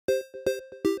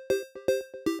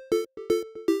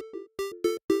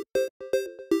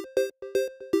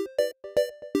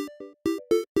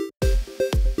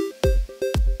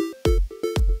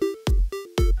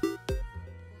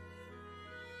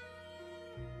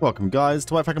Welcome guys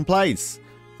to WhiteFalcon Plays.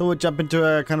 So we'll jump into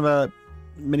a kind of a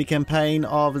mini campaign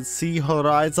of Sea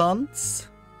Horizons.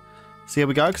 See how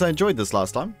we go, because I enjoyed this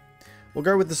last time. We'll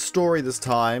go with the story this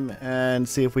time and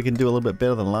see if we can do a little bit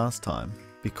better than last time.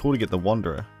 Be cool to get the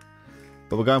Wanderer.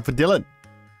 But we're going for Dylan.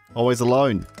 Always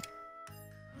alone.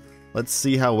 Let's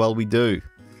see how well we do.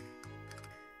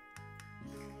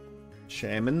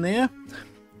 Shaman there.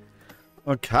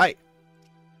 Okay.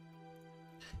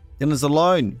 Dylan's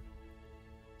alone.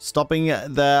 Stopping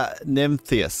the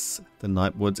Nympheus. The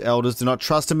Nightwood's elders do not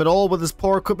trust him at all with his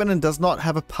poor equipment and does not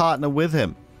have a partner with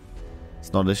him.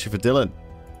 It's not an issue for Dylan.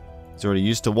 He's already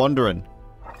used to wandering.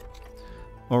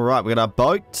 Alright, we got our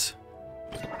boat.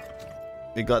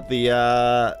 We got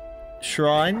the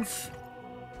shrines.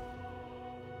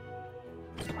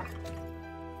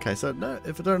 Okay, so no,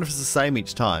 I don't know if it's the same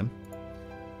each time.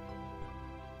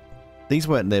 These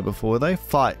weren't there before, they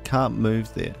fight, can't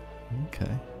move there.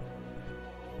 Okay.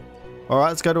 Alright,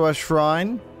 let's go to our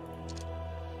shrine.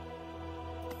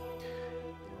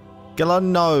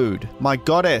 Galanode, my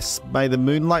goddess, may the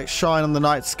moonlight shine on the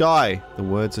night sky. The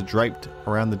words are draped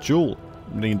around the jewel,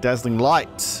 emitting a dazzling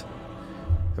light.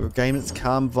 Have regained its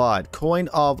calm vibe. Coin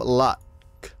of luck.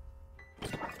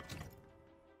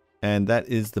 And that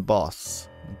is the boss.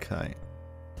 Okay.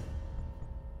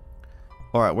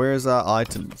 Alright, where is our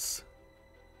items?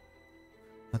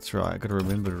 That's right, I gotta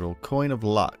remember it all. Coin of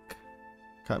luck.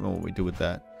 Can't remember what we do with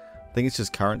that. I think it's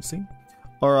just currency.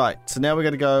 Alright, so now we're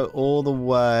going to go all the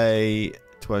way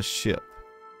to our ship.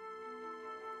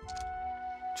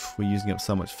 We're using up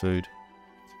so much food.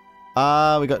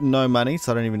 We got no money,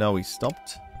 so I don't even know we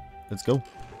stopped. Let's go.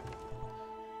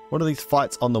 What are these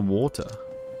fights on the water?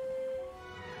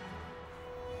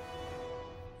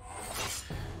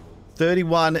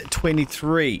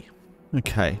 31-23.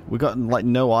 Okay, we got like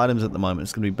no items at the moment.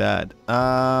 It's going to be bad.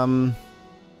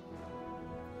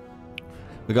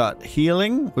 We got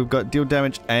healing, we've got deal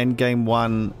damage and gain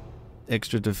 1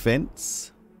 extra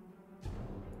defense.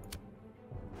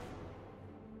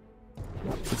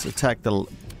 Let's attack the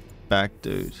back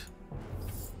dude.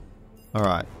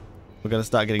 Alright, we're going to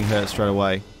start getting hurt straight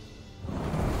away.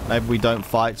 Maybe we don't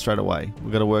fight straight away.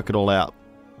 We've got to work it all out.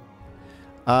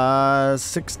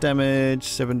 6 damage,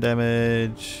 7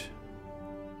 damage,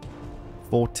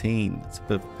 14. It's a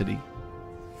bit of a pity.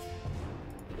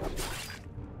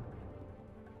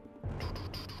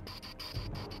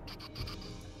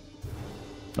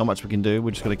 Not much we can do.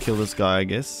 We're just going to kill this guy, I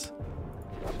guess.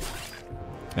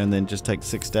 And then just take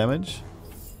 6 damage.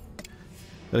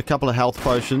 Got a couple of health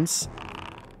potions.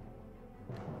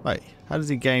 Wait, how does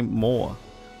he gain more?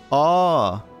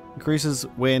 Oh, increases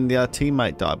when the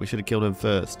teammate died. We should have killed him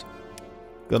first.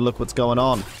 Gotta look what's going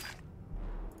on.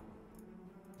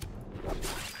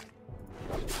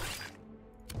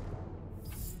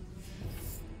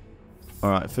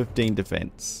 Alright, 15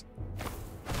 defense.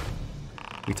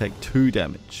 We take 2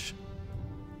 damage.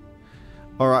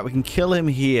 Alright, we can kill him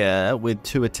here with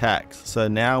 2 attacks. So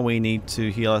now we need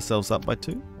to heal ourselves up by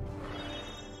 2.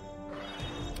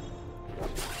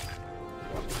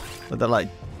 But that like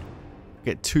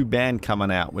get 2 band coming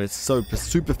out. We're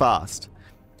super fast.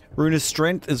 Runa's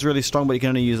strength is really strong, but you can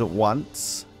only use it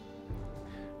once.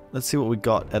 Let's see what we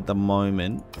got at the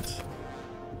moment.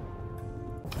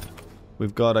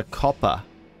 We've got a copper.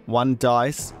 1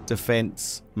 dice,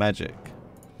 defense, magic.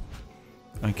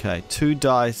 Okay, 2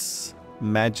 dice,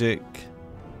 magic.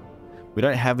 We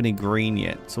don't have any green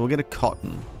yet, so we'll get a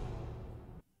cotton.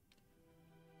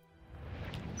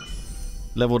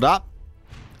 Leveled up.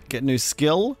 Get new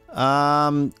skill.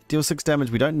 Deal 6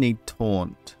 damage. We don't need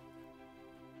taunt.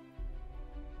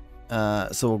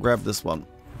 So we'll grab this one.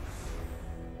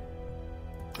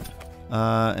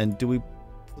 And do we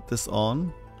put this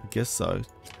on? I guess so.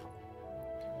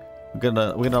 We're getting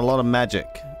a lot of magic.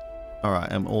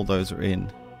 Alright, and all those are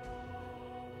in.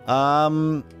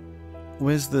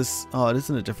 Where's this? Oh, it is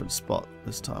in a different spot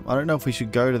this time. I don't know if we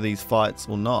should go to these fights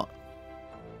or not.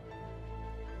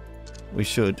 We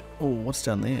should. Oh, what's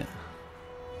down there?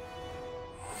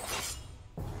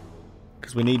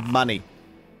 Because we need money.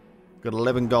 Got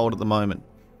 11 gold at the moment.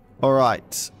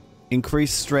 Alright.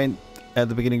 Increase strength at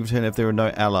the beginning of turn if there are no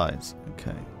allies.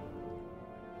 Okay.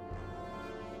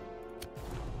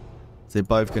 So they're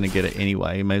both going to get it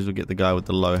anyway. You may as well get the guy with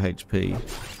the low HP.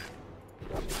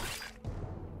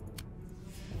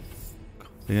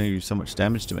 They're going to do so much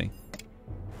damage to me.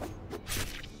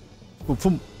 Boom,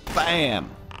 boom, bam!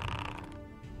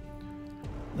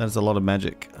 That is a lot of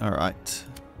magic. Alright.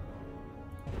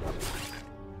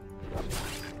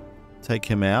 Take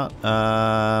him out.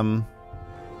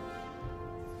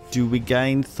 Do we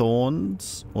gain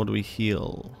thorns or do we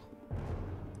heal?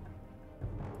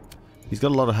 He's got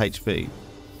a lot of HP.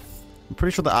 I'm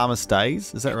pretty sure the armor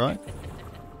stays. Is that right?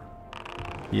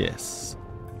 Yes.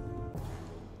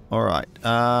 Alright.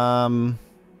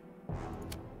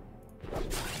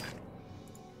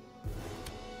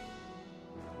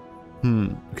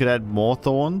 We could add more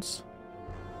thorns.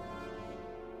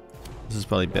 This is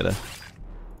probably better.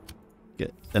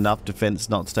 Get enough defense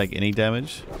not to take any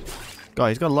damage. God,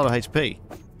 he's got a lot of HP.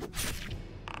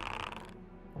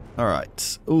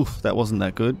 Alright. Ooh, that wasn't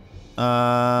that good.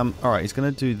 Alright, he's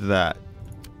gonna do that.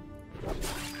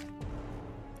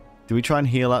 Do we try and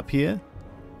heal up here?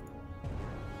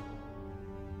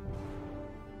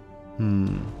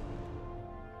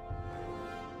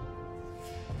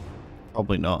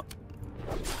 Probably not.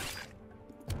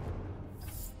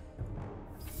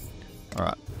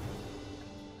 Alright.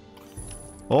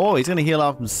 Oh, he's gonna heal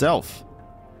up himself.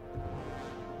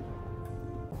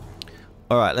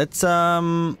 Alright, let's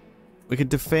we could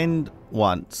defend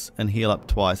once and heal up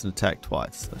twice and attack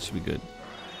twice. That should be good.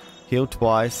 Heal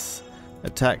twice,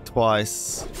 attack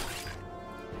twice,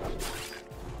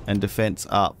 and defense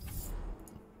up.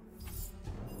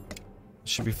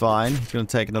 Should be fine. He's going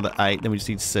to take another 8, then we just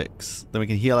need 6. Then we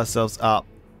can heal ourselves up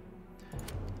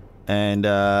and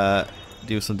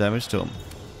deal some damage to him.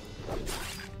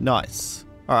 Nice.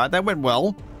 Alright, that went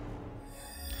well.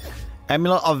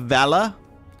 Amulet of Valor.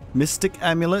 Mystic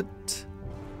Amulet.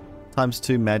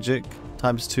 ×2 magic.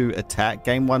 ×2 attack.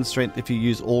 Gain 1 strength if you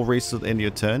use all resources at the end of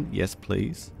your turn. Yes,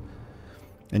 please.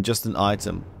 And just an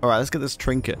item. Alright, let's get this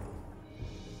trinket.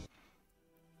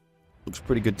 Looks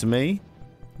pretty good to me.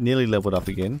 Nearly leveled up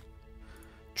again.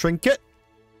 Trinket.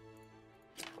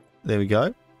 There we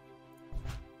go.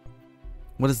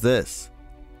 What is this?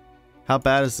 How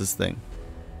bad is this thing?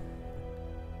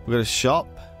 We've got a shop.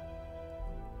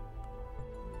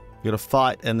 We've got a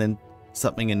fight and then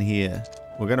something in here.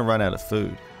 We're going to run out of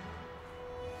food.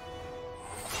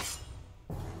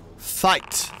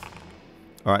 Fight.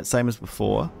 Alright, same as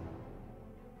before.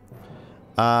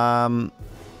 To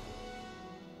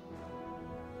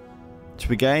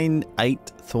regain 8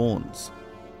 thorns.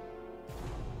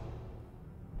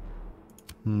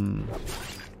 I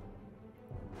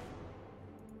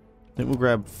think we'll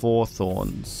grab 4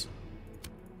 thorns.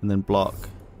 And then block.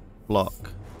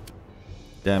 Block.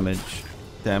 Damage.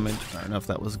 Damage. I don't know if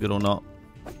that was good or not.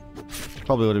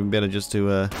 Probably would have been better just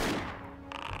to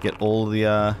get all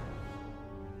the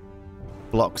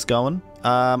blocks going.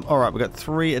 Alright, we've got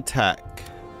 3 attack.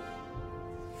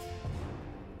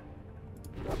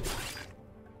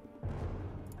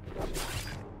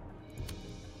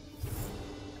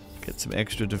 Get some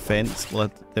extra defense.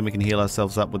 Then we can heal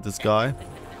ourselves up with this guy.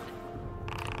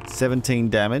 17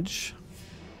 damage.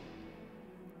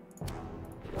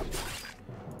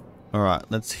 Alright,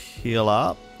 let's heal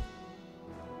up.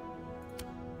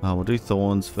 Oh, we'll do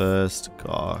thorns first.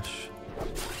 Gosh.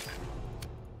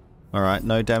 Alright,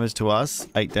 no damage to us.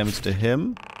 8 damage to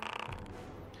him.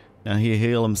 Now he'll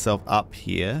heal himself up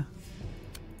here.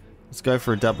 Let's go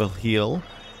for a double heal.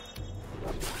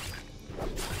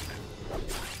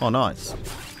 Oh, nice.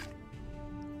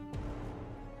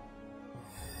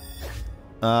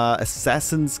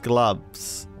 Assassin's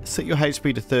Gloves. Set your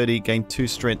HP to 30. Gain 2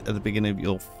 strength at the beginning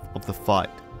of the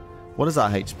fight. What is our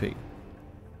HP?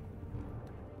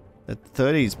 At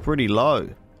 30 is pretty low.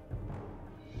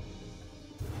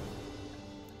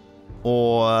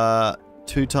 Or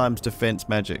 2 times defense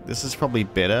magic. This is probably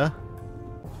better.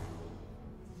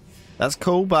 That's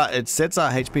cool, but it sets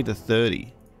our HP to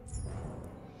 30.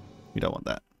 We don't want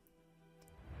that.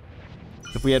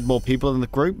 If we had more people in the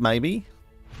group, maybe.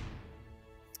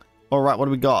 Alright, what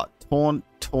do we got? Taunt,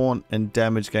 and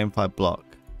damage gain 5 block.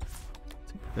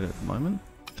 Better at the moment.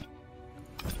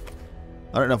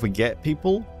 I don't know if we get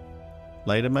people.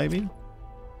 Later, maybe.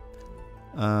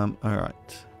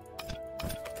 Alright.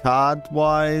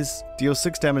 Card-wise, deal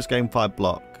 6 damage, gain 5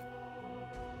 block.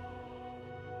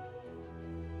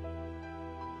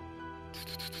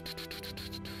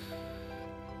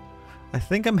 I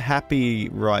think I'm happy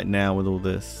right now with all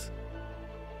this.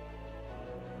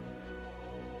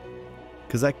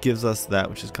 Because that gives us that,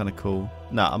 which is kind of cool.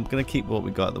 No, I'm going to keep what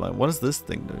we got at the moment. What does this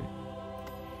thing do?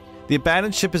 The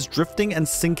abandoned ship is drifting and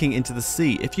sinking into the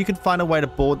sea. If you can find a way to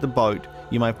board the boat,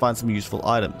 you might find some useful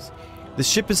items. The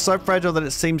ship is so fragile that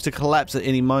it seems to collapse at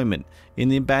any moment. In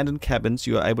the abandoned cabins,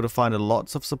 you are able to find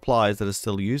lots of supplies that are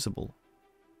still usable.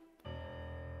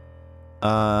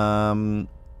 Well,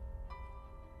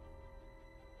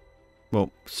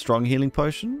 strong healing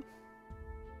potion.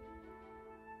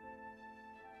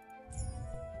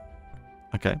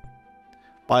 Okay.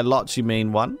 By lots, you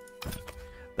mean 1?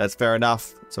 That's fair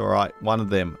enough. It's alright. 1 of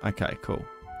them. Okay, cool.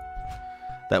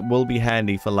 That will be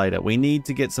handy for later. We need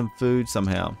to get some food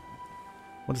somehow.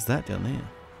 What is that down there?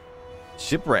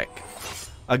 Shipwreck.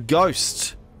 A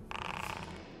ghost.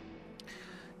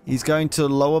 He's going to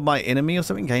lower my enemy or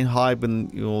something. Gain hide when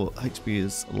your HP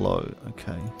is low.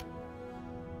 Okay.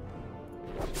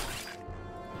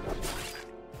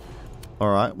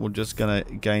 Alright, we're just going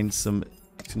to gain some...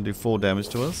 It's going to do 4 damage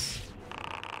to us.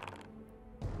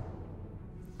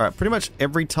 Alright, pretty much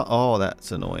every time... Oh,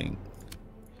 that's annoying.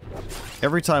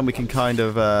 Every time we can kind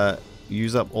of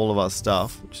use up all of our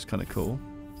stuff, which is kind of cool.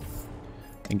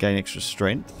 And gain extra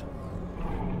strength.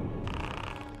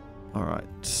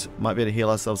 Alright. Might be able to heal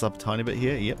ourselves up a tiny bit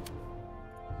here. Yep.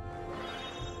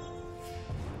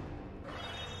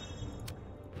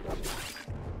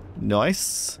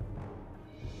 Nice.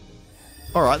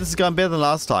 Alright, this is going better than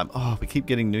last time. Oh, we keep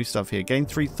getting new stuff here. Gain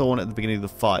 3 thorn at the beginning of the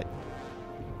fight.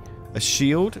 A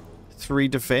shield. 3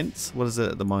 defense. What is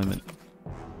it at the moment?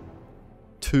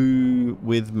 2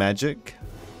 with magic.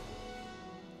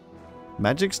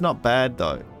 Magic's not bad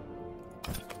though.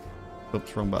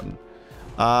 Oops, wrong button.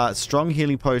 Strong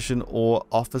healing potion or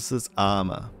officer's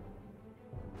armor.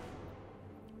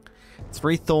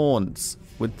 3 thorns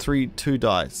with 2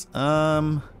 dice.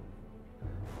 I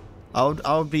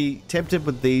would be tempted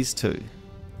with these 2.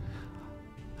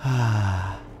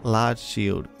 Large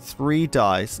shield. 3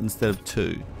 dice instead of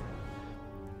 2.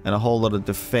 And a whole lot of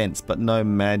defense, but no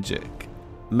magic.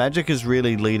 Magic is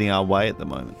really leading our way at the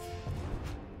moment.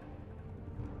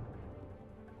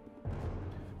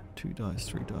 2 dice,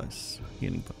 3 dice.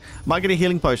 Healing potion. Might get a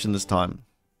healing potion this time.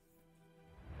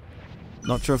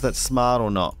 Not sure if that's smart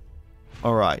or not.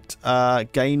 Alright.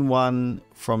 Gain 1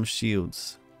 from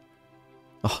shields.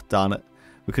 Oh, darn it.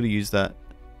 We could have used that.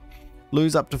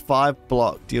 Lose up to 5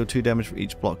 block. Deal 2 damage for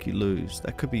each block you lose.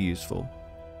 That could be useful.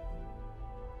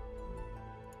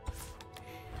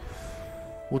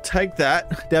 We'll take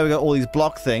that. There we go. All these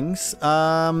block things.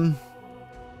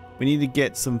 We need to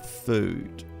get some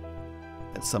food.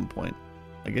 At some point.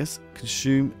 I guess.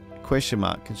 Consume. Question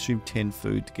mark. Consume 10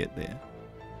 food to get there.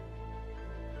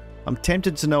 I'm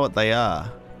tempted to know what they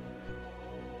are.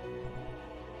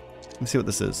 Let's see what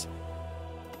this is.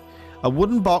 A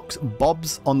wooden box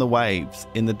bobs on the waves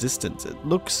in the distance. It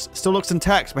still looks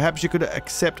intact. Perhaps you could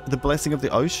accept the blessing of the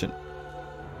ocean.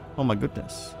 Oh my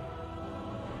goodness.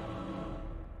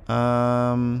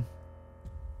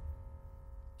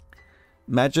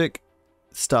 Magic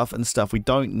stuff and stuff. We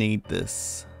don't need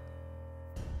this.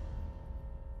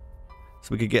 So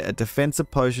we could get a defensive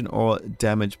potion or a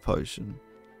damage potion.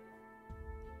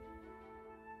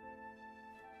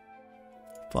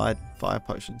 Fire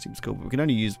potion seems cool, but we can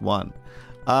only use 1.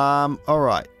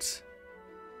 Alright.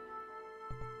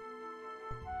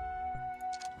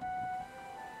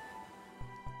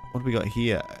 What do we got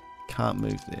here? Can't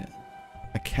move there.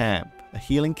 A camp. A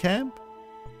healing camp?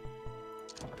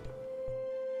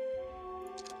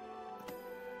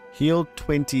 Heal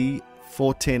 20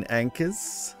 for 10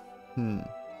 anchors. I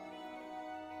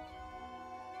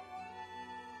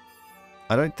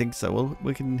don't think so.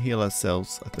 We can heal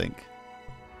ourselves, I think.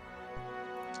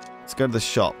 Let's go to the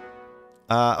shop.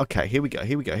 Okay, here we go.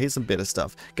 Here we go. Here's some better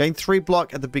stuff. Gain 3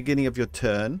 block at the beginning of your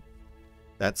turn.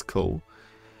 That's cool.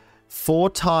 4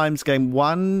 times gain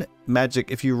 1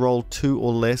 magic if you roll 2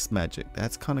 or less magic.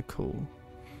 That's kind of cool.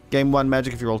 Gain 1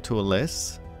 magic if you roll 2 or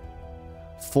less.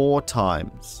 4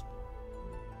 times.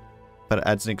 But it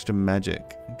adds an extra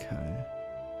magic. Okay.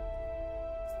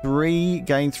 3.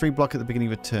 Gain 3 block at the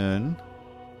beginning of a turn.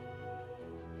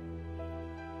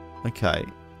 Okay.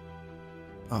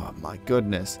 Oh my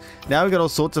goodness. Now we've got all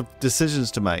sorts of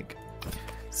decisions to make.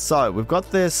 So, we've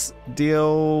got this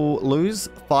lose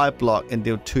 5 block and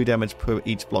deal 2 damage per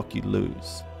each block you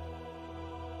lose.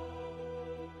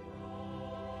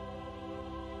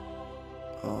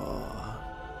 Oh.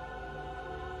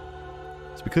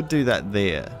 So we could do that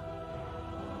there.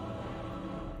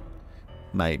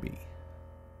 Maybe.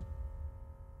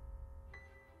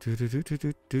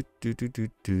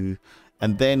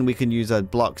 And then we can use our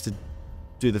blocks to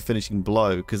do the finishing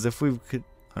blow, because if we could,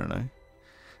 I don't know,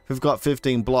 if we've got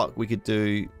 15 block, we could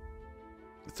do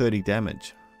 30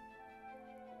 damage.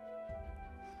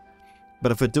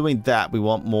 But if we're doing that, we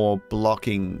want more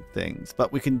blocking things,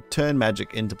 but we can turn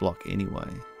magic into block anyway.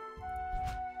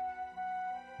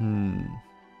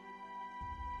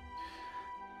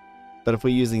 But if we're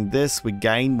using this, we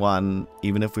gain 1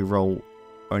 even if we roll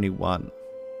only 1.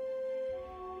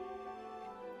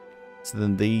 So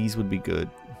then these would be good.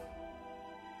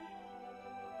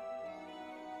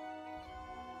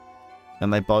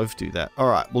 And they both do that.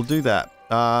 Alright, we'll do that.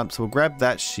 So we'll grab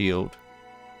that shield.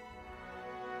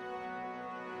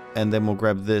 And then we'll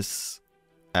grab this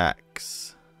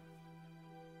axe.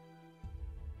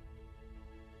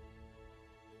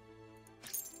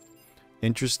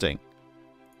 Interesting.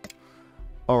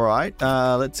 Alright,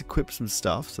 let's equip some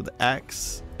stuff. So the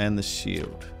axe and the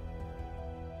shield.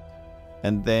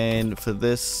 And then for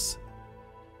this,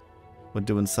 we're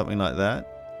doing something like that.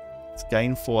 Let's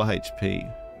gain 4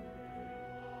 HP.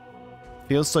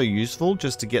 Feels so useful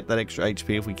just to get that extra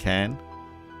HP if we can.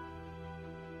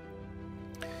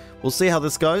 We'll see how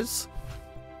this goes.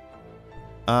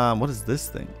 What is this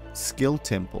thing? Skill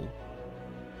Temple.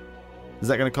 Is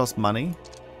that going to cost money?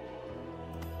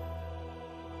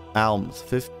 Alms.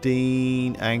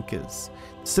 15 anchors.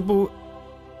 Simple,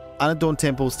 unadorned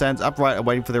temple stands upright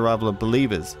awaiting for the arrival of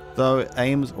believers. Though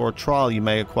aims or a trial, you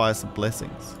may acquire some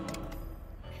blessings.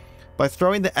 By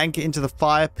throwing the anchor into the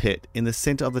fire pit in the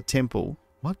center of the temple.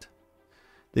 What?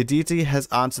 The deity has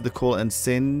answered the call and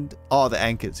send... Oh, the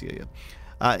anchors. Yeah.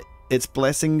 Its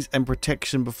blessings and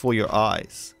protection before your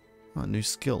eyes. Oh, new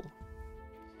skill.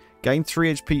 Gain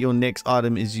 3 HP. Your next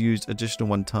item is used additional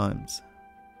 1 times.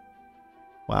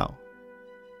 Wow.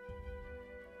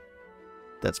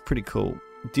 That's pretty cool.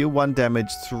 Deal 1 damage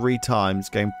 3 times.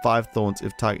 Gain 5 thorns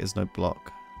if target is no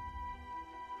block.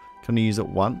 Can you use it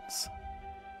once?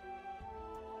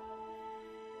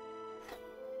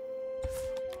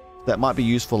 That might be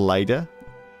useful later.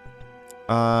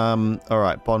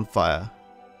 Alright, bonfire.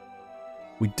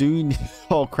 We do need...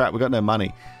 Oh crap, we got no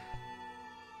money.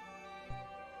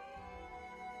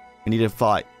 We need to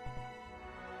fight.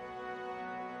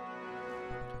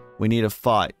 We need a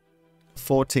fight.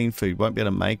 14 food. Won't be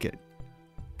able to make it.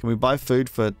 Can we buy food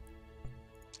for...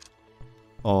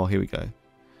 Oh, here we go.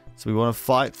 So we want to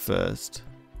fight first.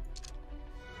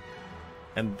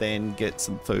 And then get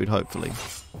some food, hopefully.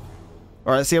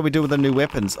 Alright, let's see how we do with the new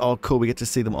weapons. Oh, cool. We get to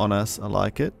see them on us. I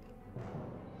like it.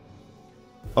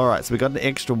 Alright, so we got an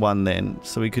extra one then.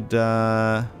 So we could...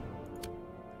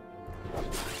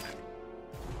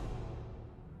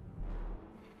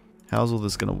 How's all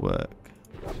this going to work?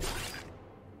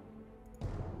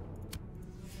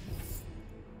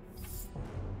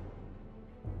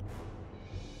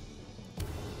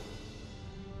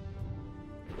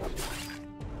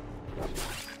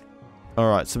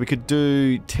 Alright, so we could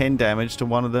do 10 damage to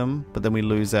one of them, but then we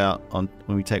lose out on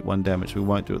when we take 1 damage. We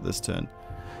won't do it this turn.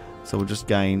 So we'll just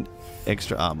gain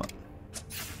extra armor.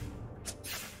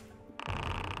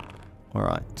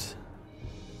 Alright.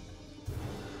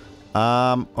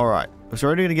 Alright. So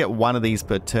we're only going to get 1 of these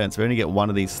per turn, so we only get 1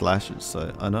 of these slashes,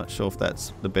 so I'm not sure if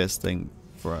that's the best thing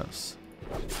for us.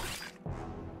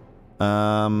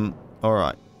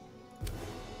 Alright.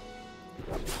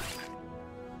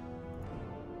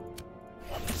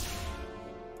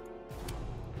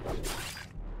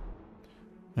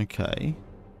 Okay.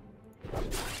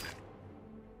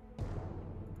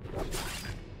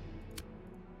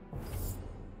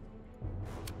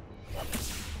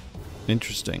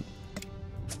 Interesting.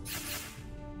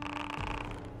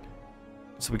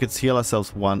 So we could heal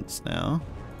ourselves once now.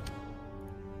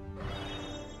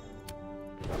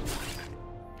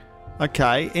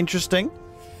 Okay, interesting.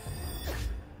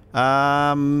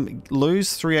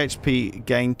 Lose 3 HP,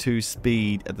 gain 2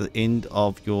 speed at the end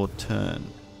of your turn.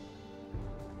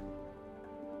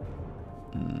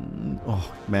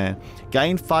 Oh, man.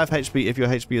 Gain 5 HP if your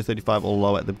HP is 35 or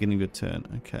lower at the beginning of your turn.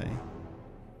 Okay.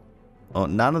 Oh,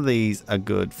 none of these are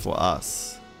good for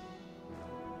us.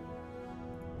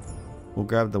 We'll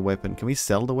grab the weapon. Can we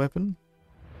sell the weapon?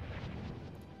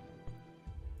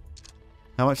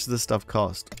 How much does this stuff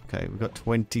cost? Okay, we've got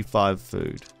 25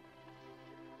 food.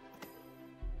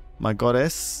 My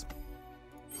goddess.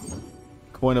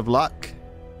 Coin of luck.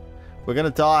 We're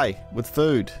gonna die with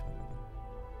food.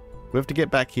 We have to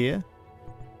get back here.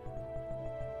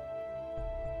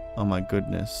 Oh my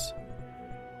goodness.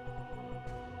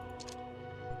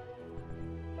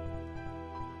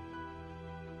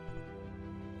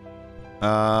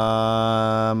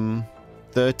 Um,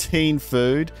 13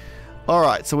 food.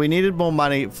 Alright, so we needed more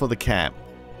money for the camp.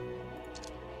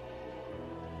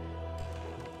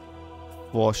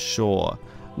 For sure.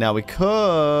 Now we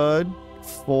could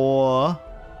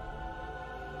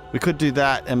do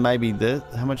that and maybe this.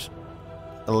 How much?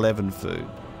 11 food.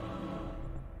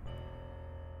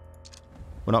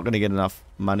 We're not going to get enough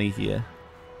money here.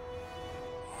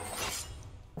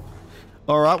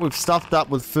 Alright, we've stuffed up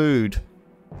with food.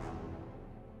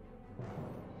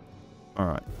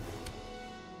 Alright.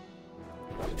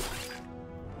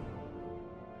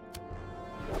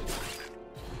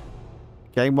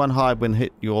 Gain 1 hide when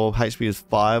hit your HP is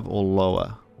 5 or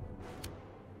lower.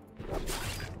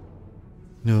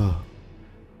 Ugh.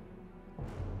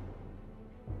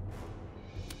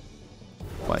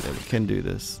 Wait, we can do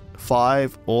this.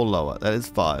 5 or lower. That is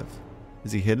 5.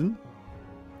 Is he hidden?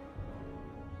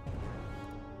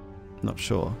 Not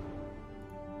sure.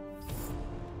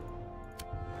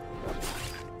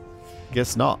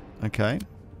 Guess not. Okay.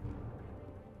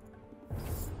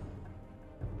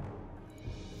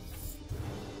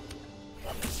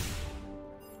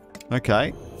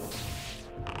 Okay.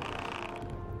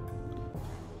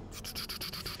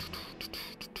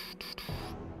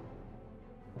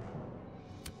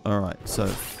 Alright, so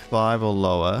 5 or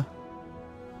lower.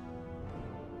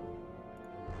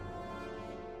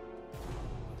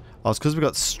 Oh, it's because we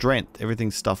got strength.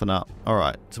 Everything's stuffing up.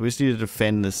 Alright, so we just need to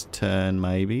defend this turn,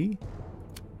 maybe.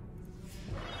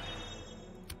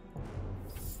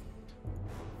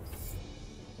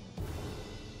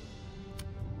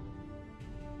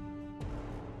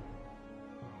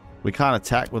 We can't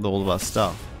attack with all of our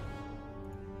stuff.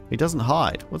 He doesn't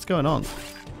hide. What's going on?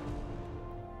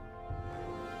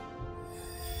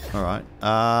 Alright.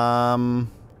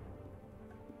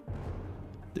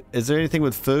 Is there anything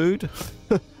with food?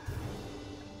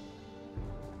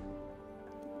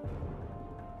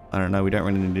 I don't know. We don't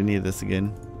really need any of this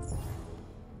again.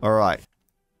 Alright.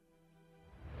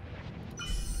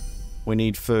 We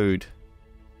need food.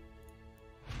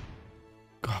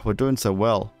 God, we're doing so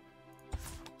well.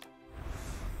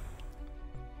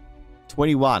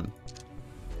 21.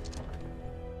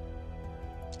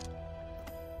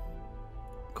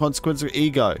 Consequence of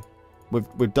ego.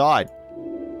 We've died.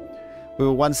 We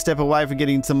were one step away from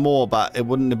getting some more, but it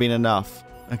wouldn't have been enough.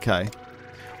 Okay.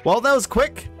 Well, that was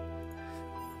quick.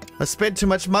 I spent too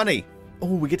much money. Oh,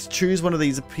 we get to choose one of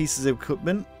these pieces of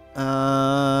equipment.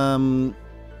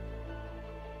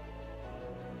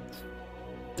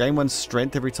 Gain 1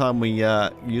 strength every time we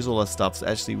use all our stuff is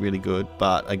actually really good,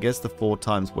 but I guess the 4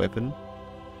 times weapon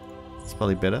is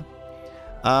probably better.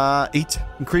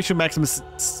 Increase your maximum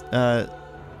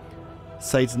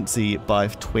satiency by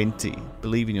 20.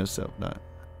 Believe in yourself. No.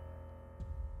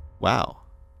 Wow.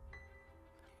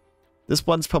 This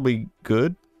one's probably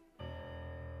good.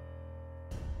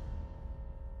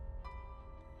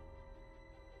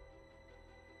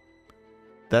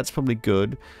 That's probably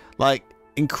good. Like,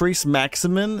 increase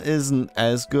maximum isn't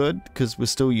as good because we're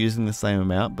still using the same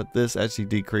amount, but this actually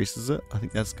decreases it. I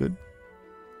think that's good.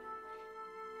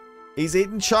 He's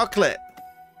eating chocolate.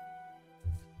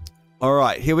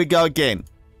 Alright, here we go again.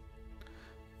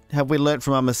 Have we learnt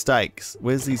from our mistakes?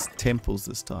 Where's these temples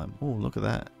this time? Oh, look at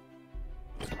that.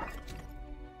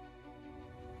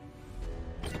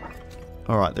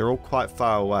 Alright, they're all quite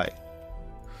far away.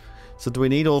 So do we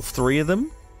need all 3 of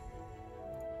them?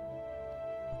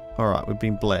 Alright, we've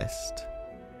been blessed.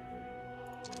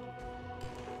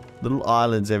 Little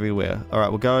islands everywhere. Alright,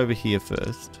 we'll go over here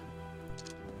first.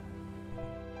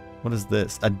 What is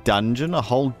this? A dungeon? A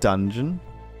whole dungeon?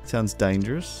 Sounds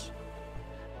dangerous.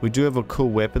 We do have a cool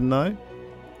weapon though.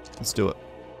 Let's do it.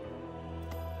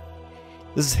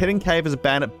 This is Hidden Cave is a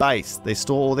bandit base. They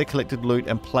store all their collected loot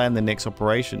and plan their next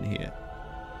operation here.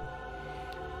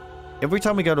 Every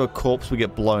time we go to a corpse, we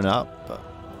get blown up. But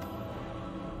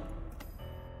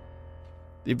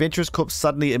the adventurous corpse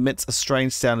suddenly emits a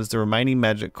strange sound as the remaining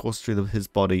magic coursing through his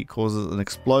body causes an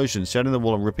explosion, shattering the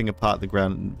wall and ripping apart the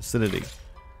ground in the vicinity.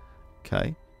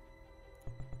 Okay.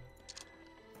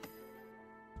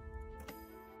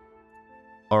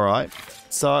 Alright.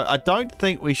 So, I don't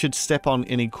think we should step on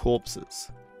any corpses.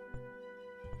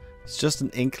 It's just an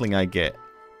inkling I get.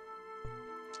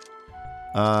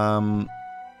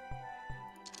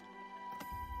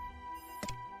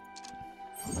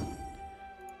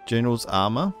 General's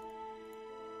armor.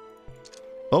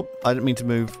 Oh, I didn't mean to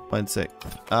move. 1 sec.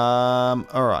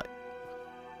 Alright.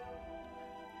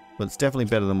 But it's definitely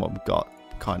better than what we've got,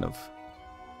 kind of.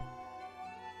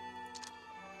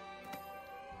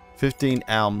 15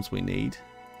 alms we need.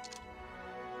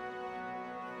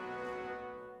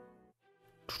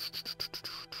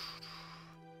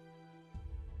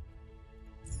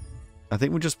 I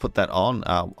think we'll just put that on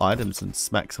our items and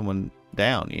smack someone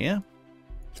down, yeah?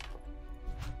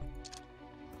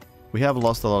 We have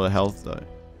lost a lot of health though.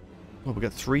 Oh, we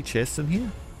got 3 chests in here?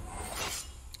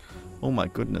 Oh my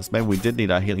goodness, maybe we did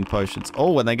need our healing potions.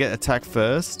 Oh, and they get attacked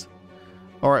first?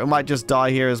 Alright, we might just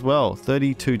die here as well.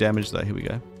 32 damage though, here we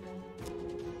go.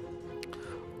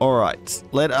 Alright,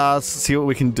 let us see what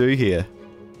we can do here.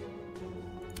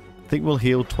 I think we'll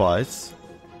heal twice.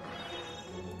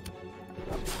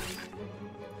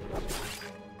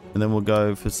 And then we'll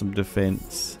go for some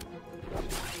defense.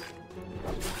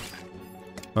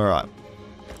 Alright.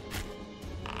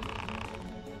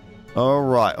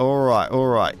 Alright, alright,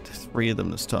 alright. 3 of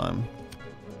them this time.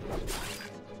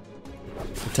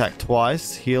 Attack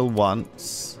twice, heal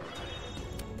once.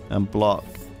 And block,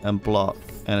 and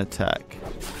attack.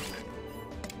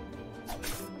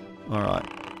 Alright.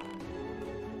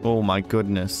 Oh my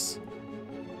goodness.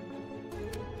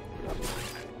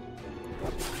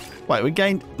 Wait, we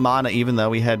gained mana even though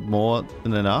we had more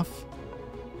than enough?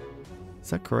 Is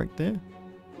that correct there?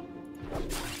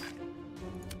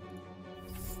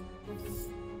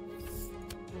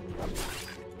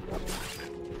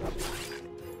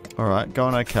 Alright,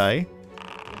 going okay.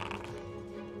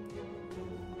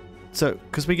 So,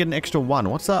 because we get an extra 1,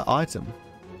 what's that item?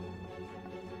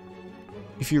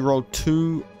 If you roll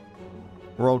two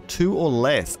or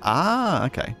less. Ah,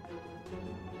 okay.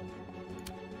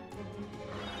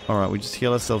 Alright, we just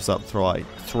heal ourselves up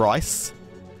thrice.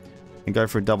 And go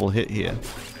for a double hit here.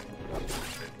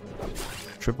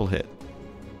 Triple hit.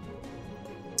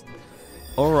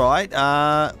 Alright,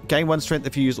 gain 1 strength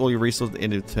if you use all your resources at the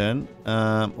end of the turn.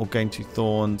 Or gain 2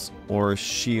 thorns or a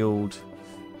shield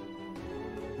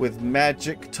with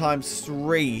magic times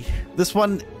 3. This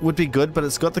one would be good, but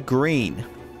it's got the green.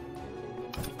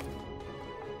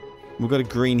 We've got a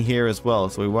green here as well,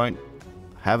 so we won't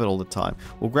have it all the time.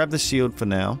 We'll grab the shield for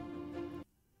now.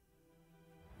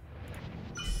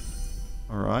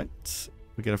 Alright.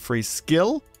 We get a free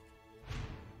skill.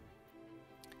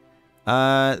 3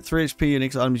 HP, your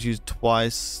next item is used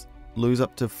twice. Lose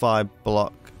up to 5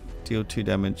 block. Deal 2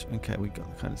 damage. Okay, we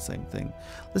got the kind of same thing.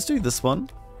 Let's do this one.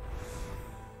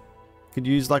 Could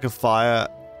use like a fire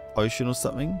ocean or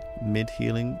something. Mid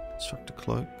healing. Instructor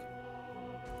cloak.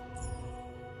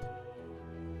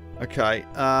 Okay.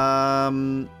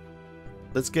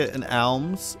 Let's get an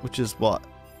alms, which is what?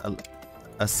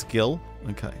 A skill.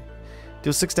 Okay.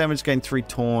 Deal 6 damage, gain 3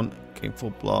 taunt, gain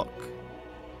 4 block.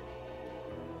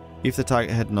 If the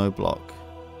target had no block.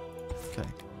 Okay.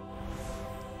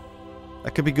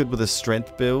 That could be good with a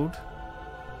strength build.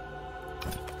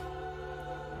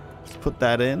 Let's put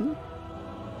that in.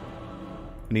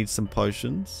 We need some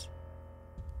potions.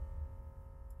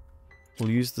 We'll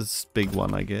use this big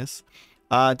one, I guess.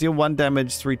 Deal 1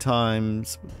 damage 3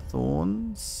 times with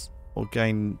thorns. Or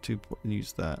gain 2 and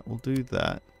use that. We'll do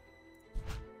that.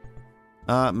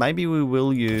 Maybe we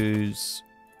will use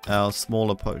our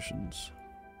smaller potions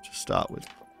to start with.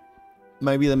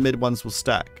 Maybe the mid ones will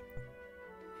stack.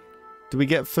 Do we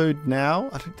get food now?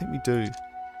 I don't think we do.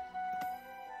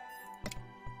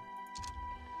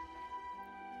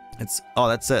 Oh,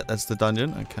 that's it. That's the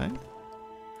dungeon. Okay.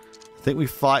 I think we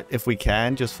fight if we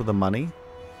can, just for the money.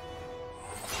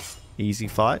 Easy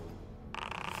fight.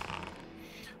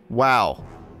 Wow.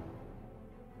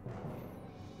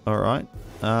 Alright.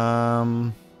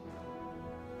 Alright.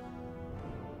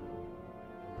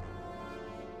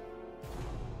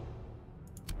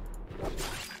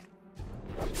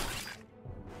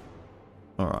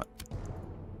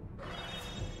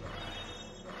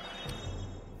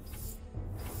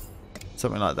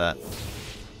 Something like that.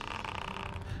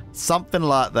 Something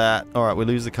like that. Alright, we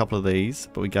lose a couple of these,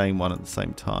 but we gain 1 at the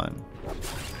same time.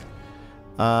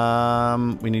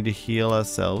 We need to heal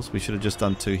ourselves. We should have just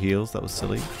done 2 heals. That was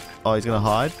silly. Oh, he's going to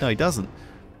hide? No, he doesn't.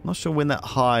 I'm not sure when that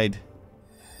hide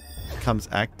becomes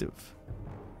active.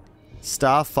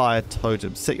 Starfire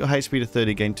Totem. Set your HP to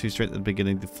 30. Gain 2 strength at the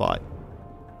beginning of the fight.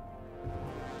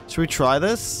 Should we try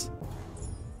this?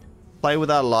 Play with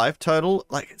our life total?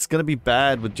 Like, it's going to be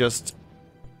bad with just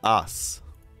us.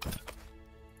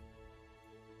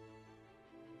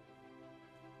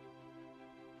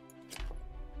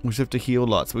 We just have to heal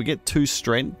lots. So we get 2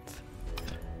 strength.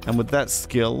 And with that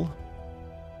skill,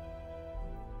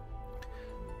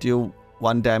 deal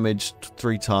 1 damage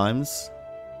 3 times.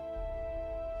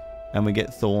 And we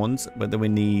get thorns. But then we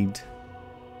need...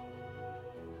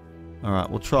 Alright,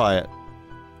 we'll try it.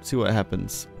 See what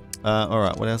happens.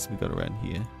 Alright, what else have we got around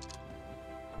here?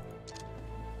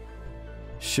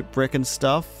 Shipwreck and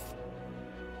stuff.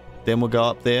 Then we'll go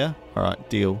up there. Alright,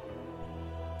 deal.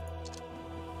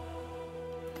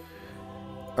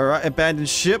 Alright, abandoned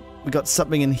ship. We got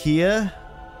something in here.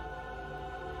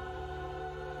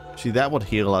 Actually, that would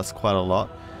heal us quite a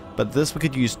lot. But this we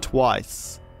could use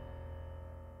twice.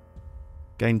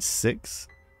 Gain 6.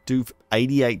 Do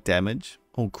 88 damage.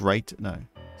 Oh, great. No.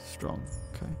 Strong.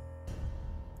 Okay.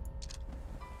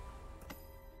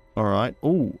 Alright.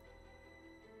 Ooh.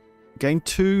 Gain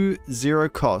 2, 0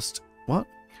 cost. What?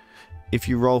 If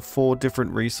you roll 4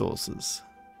 different resources.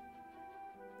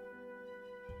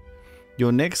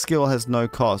 Your next skill has no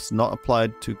cost, not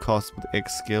applied to costs with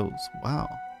X skills. Wow.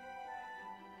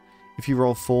 If you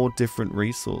roll 4 different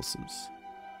resources.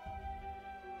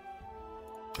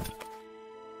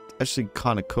 Actually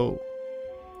kind of cool.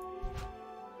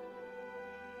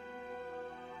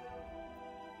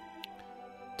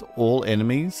 To all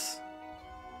enemies.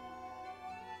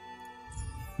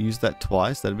 Use that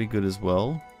twice. That'd be good as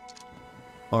well.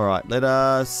 Alright, let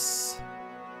us...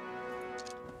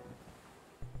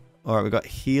 Alright, we've got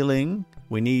healing.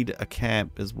 We need a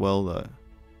camp as well, though.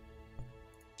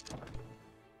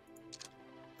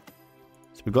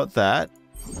 So we've got that.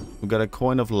 We've got a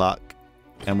coin of luck.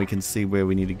 And we can see where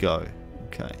we need to go.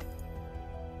 Okay.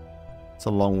 It's a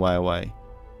long way away.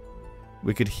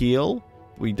 We could heal.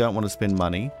 We don't want to spend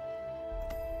money.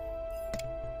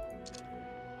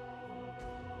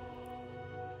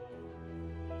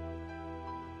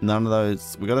 None of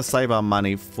those. We got to save our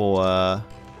money for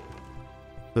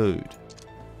food.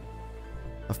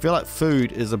 I feel like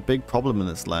food is a big problem in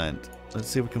this land. Let's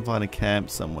see if we can find a camp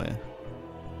somewhere.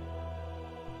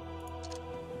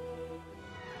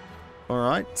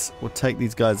 Alright, we'll take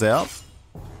these guys out.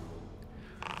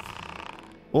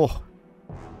 Oh.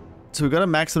 So we've got a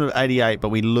maximum of 88, but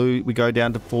we go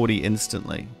down to 40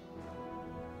 instantly.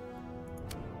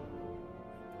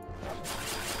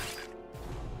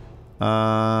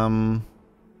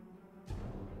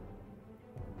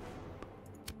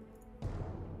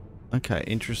 Okay,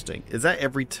 interesting. Is that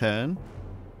every turn?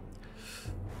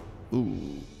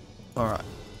 Ooh. Alright.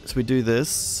 So we do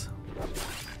this.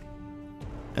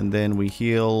 And then we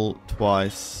heal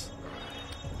twice.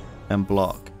 And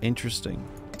block. Interesting.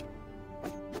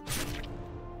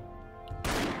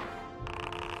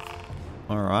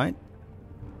 Alright.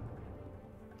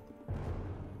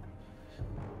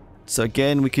 So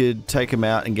again, we could take him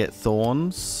out and get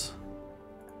thorns.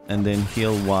 And then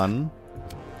heal one.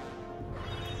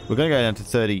 We're going to go down to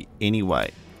 30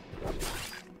 anyway.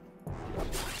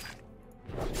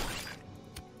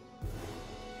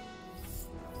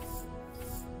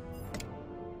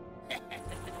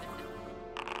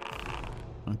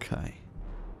 Okay.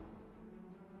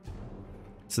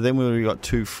 So then we got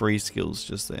 2 free skills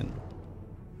just then.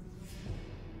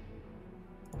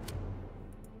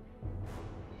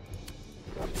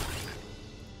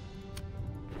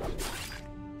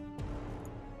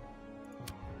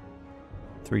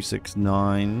 Three, 6,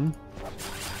 9.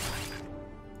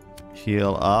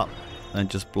 Heal up and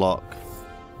just block.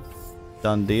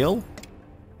 Done deal.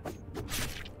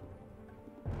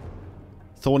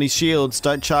 Thorny shields,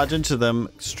 don't charge into them.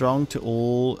 Strong to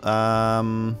all.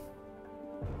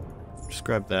 Just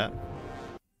grab that.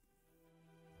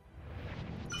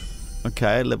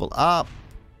 Okay, level up.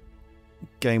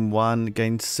 Gain 1,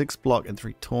 gain 6 block and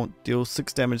 3 taunt. Deal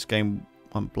 6 damage, gain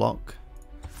 1 block.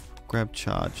 Grab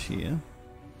charge here.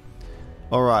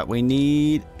 Alright, we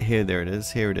need... Here, there it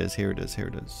is. Here it is, here it is, here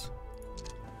it is.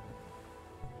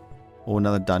 Or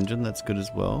another dungeon, that's good as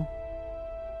well.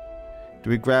 Do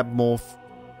we grab more...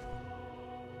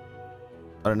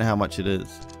 I don't know how much it is.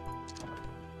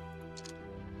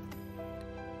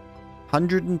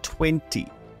 120.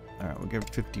 Alright, we'll give it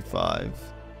 55.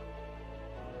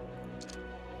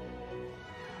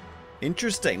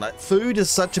 Interesting. Like, food is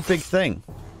such a big thing.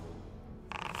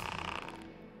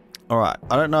 Alright,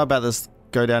 I don't know about this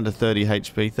go down to 30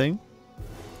 HP thing.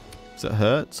 Because it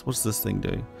hurts. What's this thing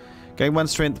do? Gain 1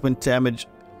 strength when damage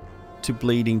to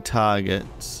bleeding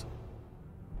targets.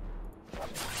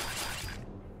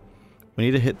 We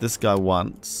need to hit this guy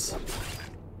once.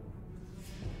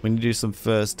 We need to do some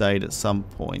first aid at some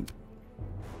point.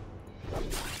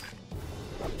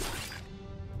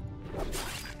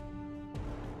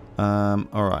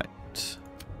 Alright.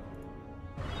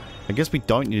 I guess we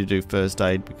don't need to do first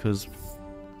aid because,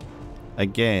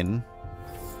 again,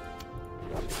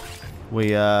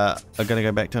 we are going to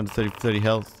go back down to 30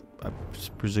 health,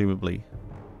 presumably.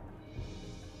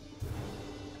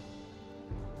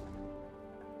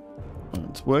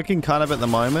 It's working kind of at the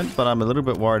moment, but I'm a little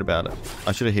bit worried about it.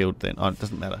 I should have healed then. Oh, it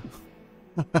doesn't matter.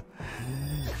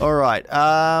 Alright.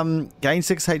 Gain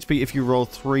 6 HP if you roll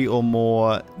 3 or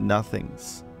more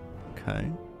nothings.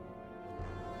 Okay.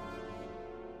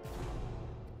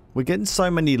 We're getting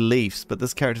so many leaves, but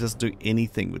this character doesn't do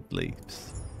anything with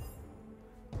leaves.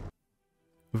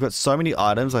 We've got so many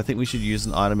items, I think we should use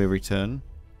an item every turn.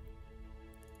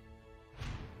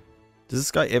 Does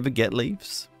this guy ever get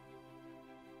leaves?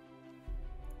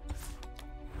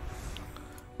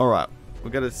 Alright, we're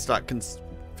going to start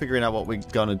figuring out what we're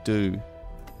going to do.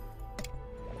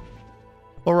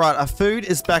 Alright, our food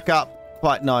is back up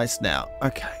quite nice now.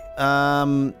 Okay,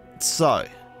 so...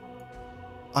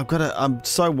 I'm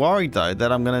so worried though that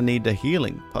I'm going to need a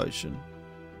healing potion.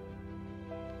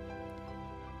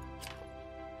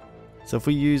 So if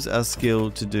we use our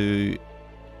skill to do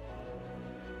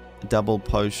a double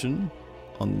potion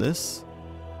on this.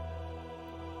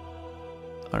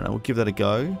 I don't know, we'll give that a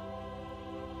go.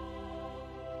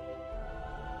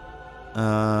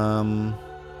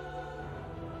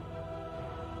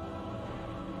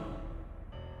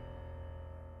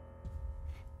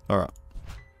 Alright.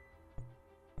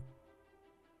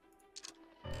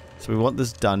 So we want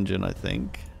this dungeon, I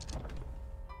think.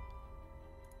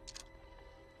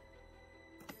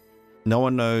 No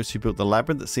one knows who built the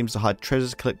labyrinth that seems to hide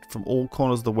treasures collected from all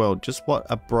corners of the world. Just what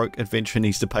a broke adventurer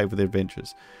needs to pay for their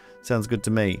adventures. Sounds good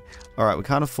to me. Alright, we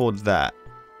can't afford that.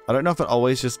 I don't know if it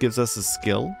always just gives us a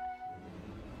skill.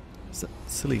 It's a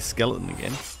silly skeleton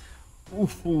again.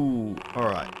 Ooh,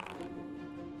 alright.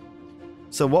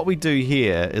 So what we do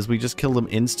here is we just kill them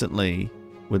instantly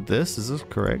with this. Is this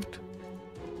correct?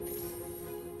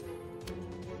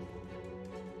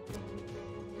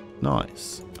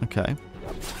 Nice. Okay.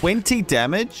 20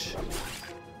 damage?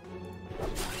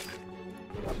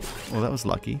 Oh, that was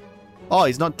lucky. Oh,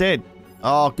 he's not dead.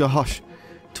 Oh, gosh.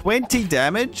 20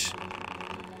 damage?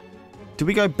 Do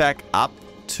we go back up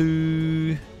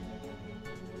to...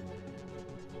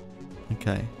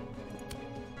 Okay.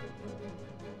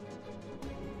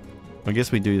 I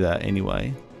guess we do that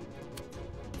anyway.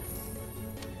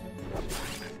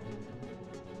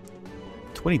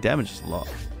 20 damage is a lot.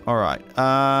 Alright.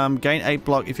 Gain 8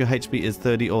 block if your HP is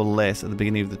 30 or less at the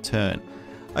beginning of the turn.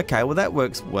 Okay, well that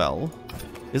works well.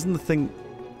 Isn't the thing...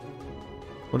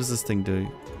 What does this thing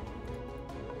do?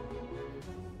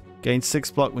 Gain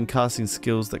 6 block when casting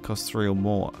skills that cost 3 or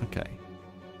more. Okay.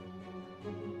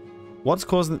 What's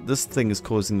causing... This thing is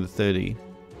causing the 30.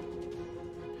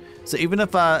 So even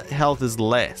if our health is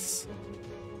less...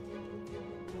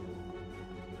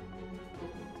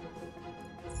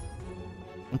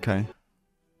 Okay.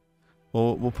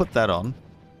 Well, we'll put that on.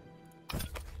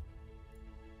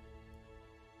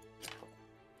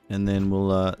 And then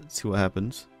we'll see what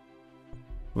happens.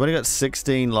 We've only got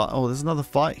 16 life. Oh, there's another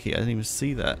fight here. I didn't even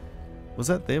see that. Was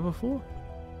that there before?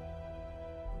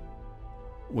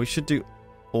 We should do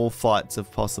all fights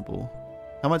if possible.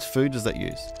 How much food does that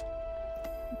use?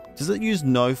 Does it use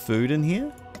no food in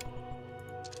here?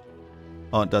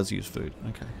 Oh, it does use food.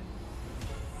 Okay.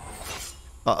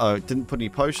 Uh-oh, didn't put any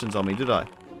potions on me, did I?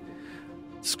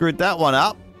 Screwed that one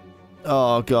up.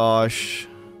 Oh, gosh.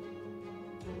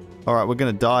 Alright, we're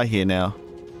going to die here now.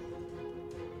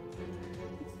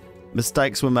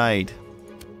 Mistakes were made.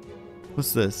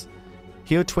 What's this?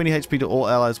 Heal 20 HP to all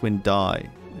allies when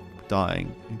dying.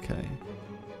 Okay.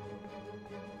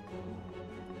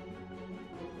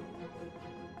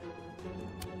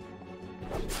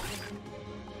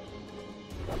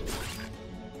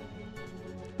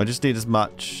 I just need as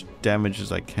much damage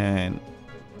as I can.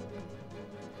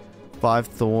 5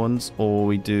 thorns, or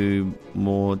we do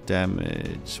more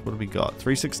damage. What do we got?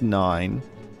 3, 6, 9.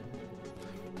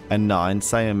 And 9.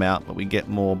 Same amount, but we get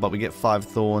more. But we get 5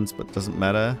 thorns, but it doesn't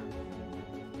matter.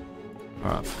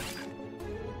 Alright.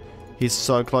 He's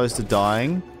so close to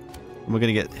dying. And we're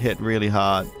going to get hit really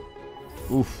hard.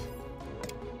 Oof.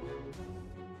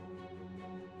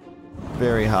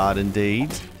 Very hard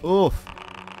indeed. Oof.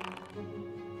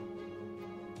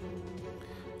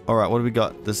 Alright, what do we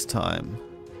got this time?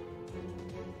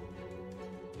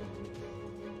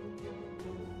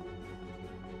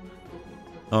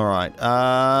 Alright,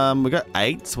 we got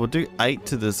 8, so we'll do 8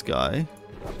 to this guy.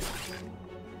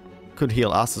 Could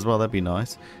heal us as well, that'd be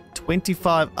nice.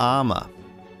 25 armor.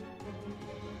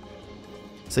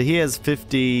 So he has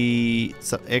 50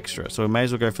 extra, so we may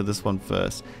as well go for this one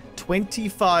first.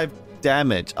 25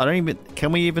 damage. I don't even...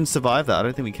 Can we even survive that? I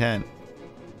don't think we can.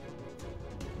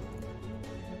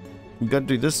 We've got to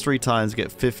do this 3 times to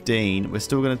get 15. We're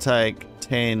still going to take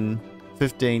 10,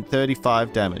 15,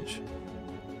 35 damage.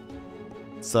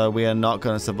 So we are not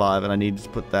going to survive, and I need to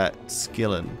put that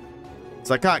skill in.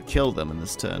 So I can't kill them in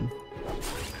this turn.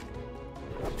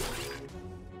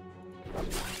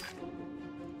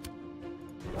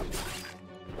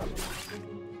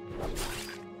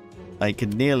 I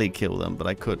could nearly kill them, but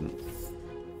I couldn't.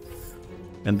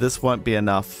 And this won't be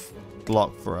enough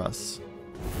block for us.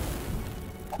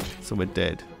 So we're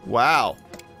dead. Wow.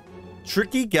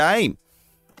 Tricky game.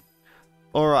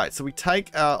 Alright, so we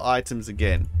take our items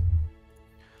again.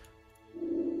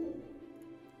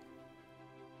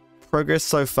 Progress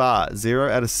so far, 0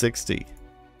 out of 60.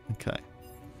 Okay.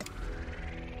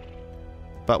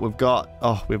 But we've got...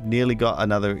 Oh, we've nearly got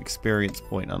another experience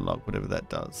point unlocked, whatever that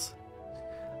does.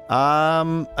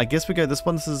 I guess we go this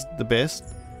one. This is the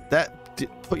best. That...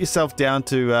 Put yourself down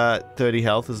to 30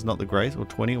 health is not the greatest. Or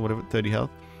 20 or whatever, 30 health.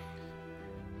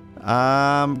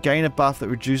 Gain a buff that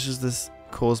reduces this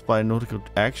caused by nautical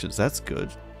actions. That's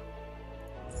good.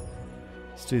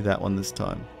 Let's do that one this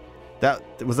time.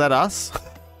 Was that us?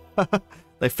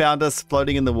 They found us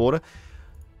floating in the water.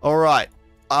 Alright.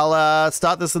 I'll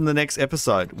start this in the next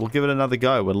episode. We'll give it another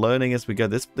go. We're learning as we go.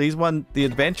 The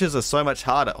adventures are so much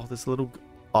harder. Oh, this little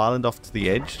island off to the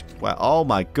edge. Wow. Oh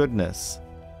my goodness.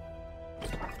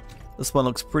 This one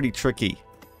looks pretty tricky.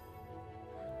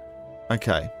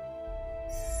 Okay.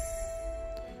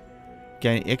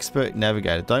 Gain expert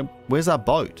navigator. Where's our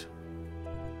boat?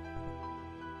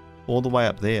 All the way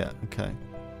up there. Okay.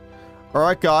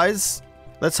 Alright, guys.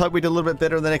 Let's hope we do a little bit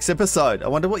better in the next episode. I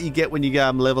wonder what you get when you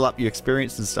level up your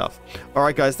experience and stuff.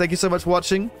 Alright, guys. Thank you so much for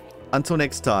watching. Until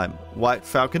next time.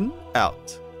 WhiteFalcon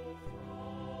out.